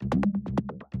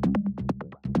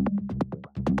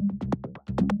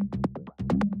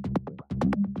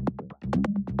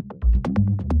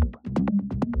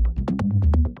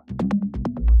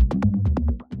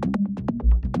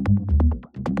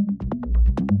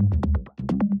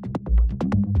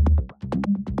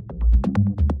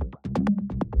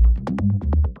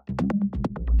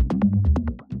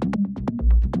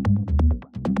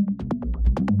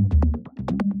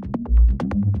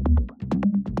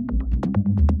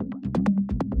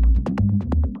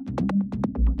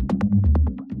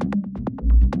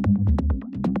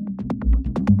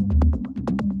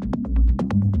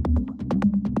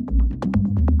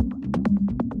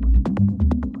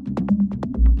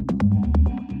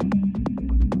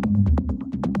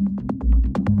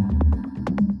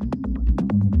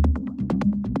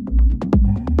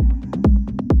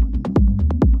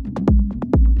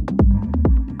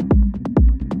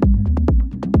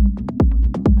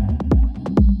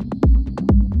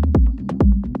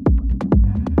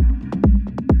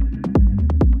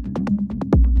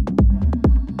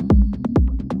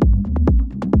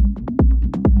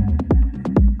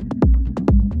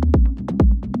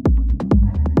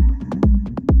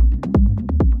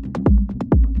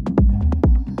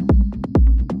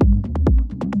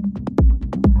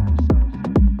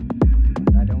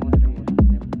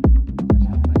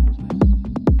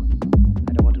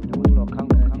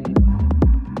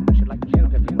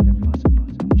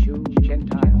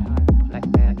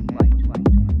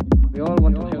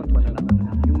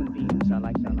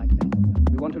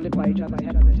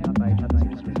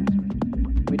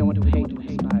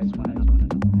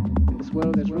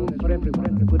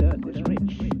the good earth is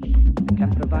rich and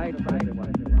can provide for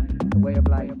everyone a way of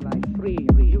life free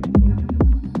and beautiful.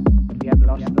 But we have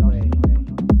lost the way.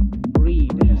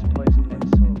 Greed has poisoned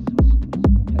men's souls,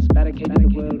 has barricaded the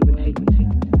world with hate,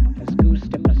 has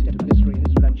goose-stepped us into misery and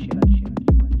bloodshed.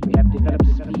 We have developed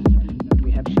speed, but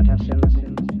we have shut ourselves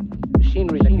in.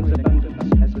 Machinery that gives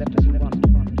abundance has left us in want.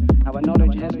 Our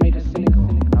knowledge has made us cynical,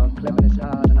 our cleverness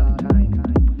hard and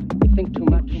unkind. We think too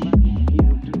much,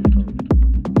 feel too little.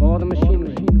 More than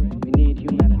machinery, we need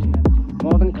humanity.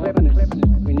 More than cleverness,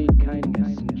 we need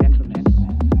kindness and gentleness.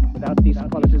 Without these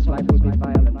qualities, life will be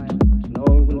violent, and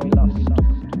all will be lost.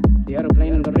 The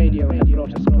aeroplane and the radio have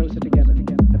brought us closer together.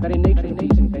 The very nature of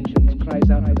these inventions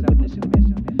cries out for the goodness of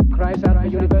men, cries out for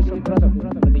universal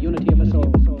brotherhood, for the unity of us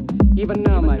all. Even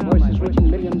now, my voice is reaching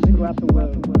millions throughout the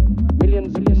world.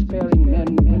 Millions of despairing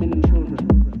men, women, and children,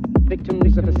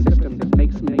 victims of a system that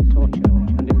makes men torture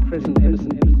and imprison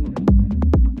innocent people.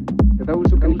 To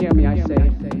those who can hear me, I say,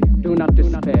 do not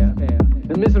despair.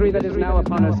 The misery that is now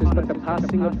upon us is but the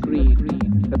passing of greed.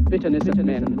 The bitterness of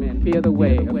men fear the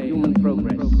way of human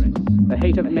progress. The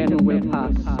hate of men will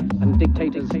pass, and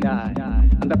dictators die.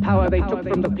 And the power they took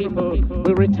from the people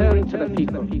will return to the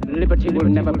people. Liberty will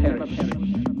never perish.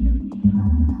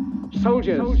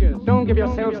 Soldiers, don't give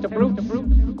yourselves to brutes,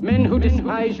 men who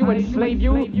despise you, enslave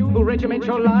you, who regiment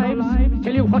your lives,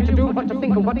 tell you what to do, what to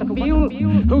think, and what to feel,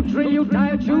 who drill you,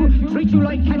 diet you, treat you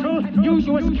like cattle, use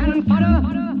you as cannon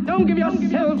fodder. Don't give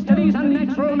yourselves to these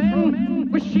unnatural men,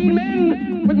 machine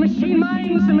men with machine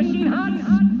minds and machine hearts.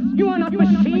 You are not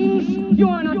machines, you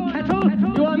are not cattle,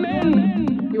 you are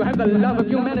men. You have the love of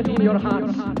humanity in your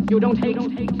hearts. You don't hate,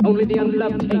 only the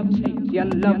unloved hate, the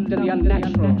unloved and the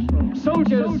unnatural.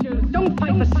 Soldiers, don't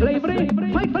fight for slavery,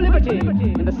 fight for liberty.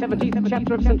 In the 17th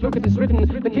chapter of St. Luke it is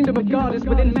written, the kingdom of God is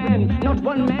within man, not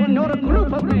one man nor a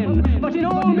group of men, but in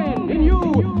all men, in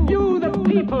you. You, the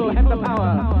people, have the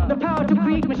power to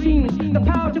create machines, the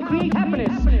power to create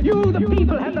happiness. You, the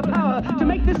people, have the power to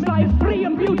make this life free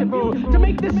and beautiful, to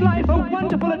make this life a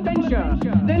wonderful adventure.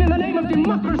 Then in the name of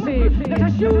democracy, let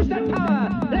us use that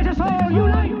power. Let us all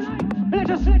unite. Let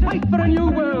us fight for a new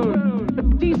world, a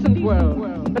decent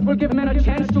world, that will give men a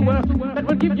chance to work, that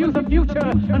will give youth a future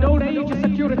and old age a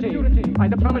security. By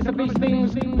the promise of these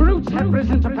things, brutes have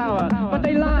risen to power, but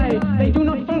they lie. They do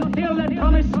not fulfill that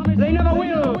promise. They never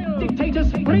will.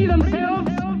 Dictators free themselves,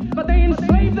 but they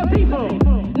enslave the people.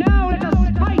 Now let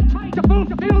us fight to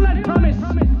fulfill that promise.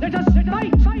 Let us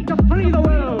fight to free the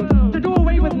world, to do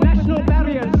away with national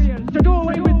barriers, to do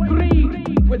away with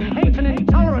greed, with hate and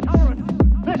intolerance.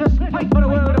 Let us fight for a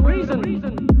world of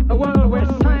reason.